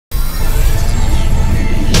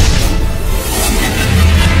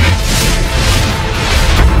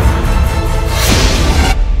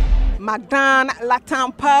Magdan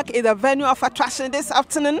Latin Park is the venue of attraction this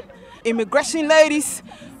afternoon. Immigration ladies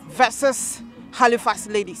versus Halifax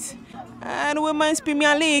ladies. And Women's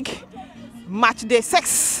Premier League match day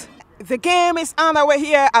 6. The game is underway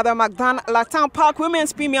here at the Magdan Latin Park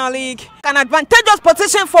Women's Premier League. An advantageous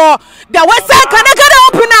position for the West Side. Can they get an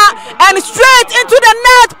opener? And straight into the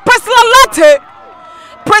net. Priscilla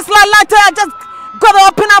Latte just got the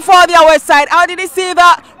opener for the West Side. How did you see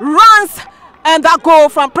the runs and that goal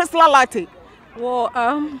from Priscilla Latte? Well,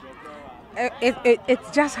 it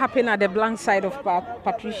just happened at the blank side of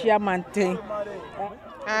Patricia Mante.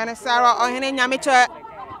 And Sarah Ohene Nyamiche.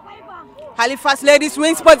 Halifax ladies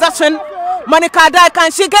wins possession. Monica Dai,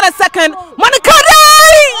 can she get a second? Monica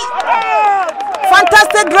Dai!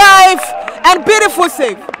 Fantastic drive and beautiful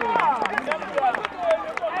save.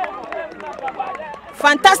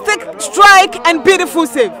 Fantastic strike and beautiful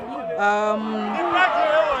save.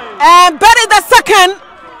 And bury the second.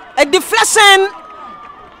 A deflection.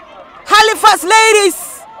 Halifax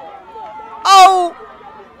ladies. Oh.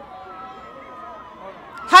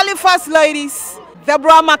 Halifax ladies.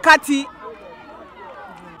 Deborah McCarthy.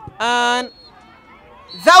 And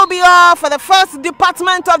that will be all for the first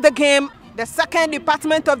department of the game. The second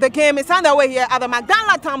department of the game is underway here at the Magdan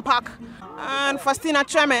Latin Park. And Faustina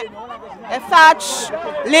Treme, a Thatch,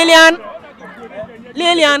 Lillian,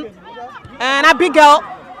 and Abigail.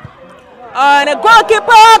 And a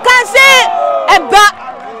goalkeeper can see a bat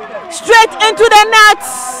straight into the net.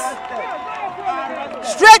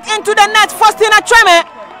 Straight into the net, Faustina Treme.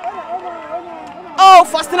 Oh,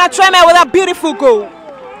 Faustina Treme with a beautiful goal.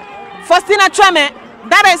 Faustina Treme,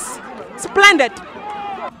 that is splendid.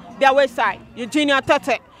 Their way side, Eugenia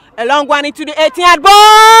Tete, a long one into the 18-yard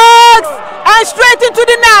box and straight into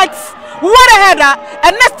the net. What a header!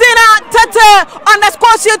 And Nestina Tete on the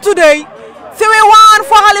score sheet today. 3-1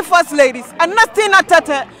 for Halifax ladies. And Nestina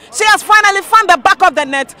Tete, she has finally found the back of the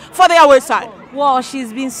net for the away side. Well,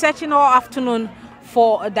 she's been searching all afternoon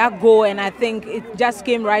for that goal, and I think it just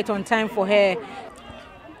came right on time for her.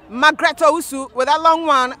 Margaret Ousu with a long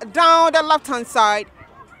one down the left-hand side.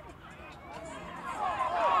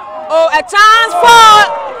 Oh, a chance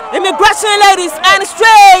for Immigration ladies and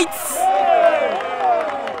straight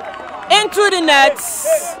into the nets.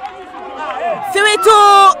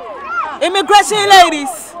 3-2 Immigration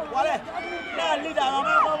ladies.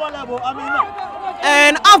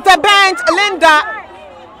 And off the bench, Linda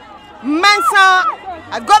Mensah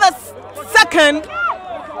has got a second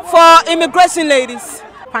for Immigration ladies.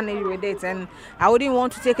 With it, and I wouldn't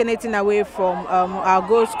want to take anything away from our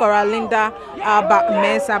goal scorer Linda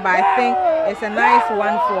Mensah, but I think it's a nice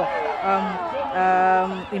one for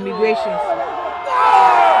Immigration.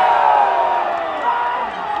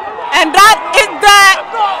 And that is the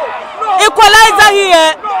equalizer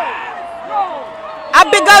here.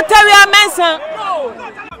 Abigail Mensah.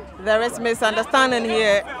 There is misunderstanding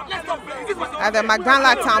here at the Magdan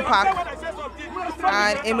Latin Park.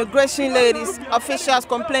 And Immigration ladies, officials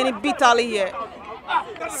complaining bitterly here.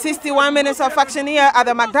 61 minutes of action here at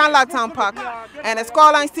the Magdan Latin Park. And the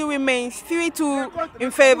scoreline still remains 3-2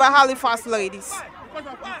 in favor of Halifax ladies.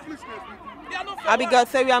 Abigail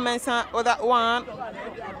Mensah with that one.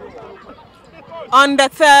 On the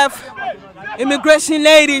turf, Immigration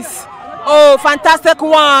ladies. Oh, fantastic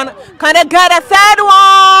one. Can they get a third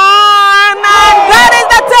one? And that is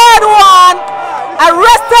the third one.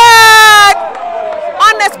 Arrested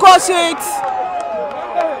on the score sheet.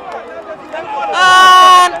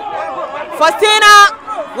 And Faustina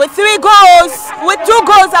with 3 goals, with 2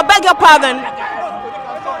 goals, I beg your pardon.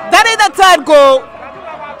 That is the third goal.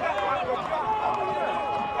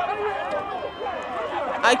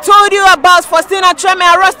 I told you about Faustina Treme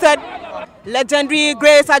arrested. Legendary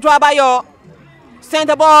Grace Adwabayo sent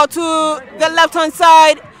the ball to the left-hand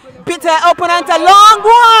side. Beat her opponent a long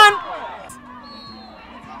one.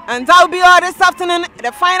 And that will be all this afternoon.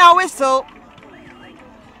 The final whistle.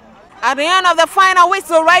 At the end of the final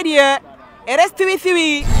whistle right here, it is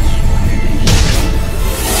 3-3.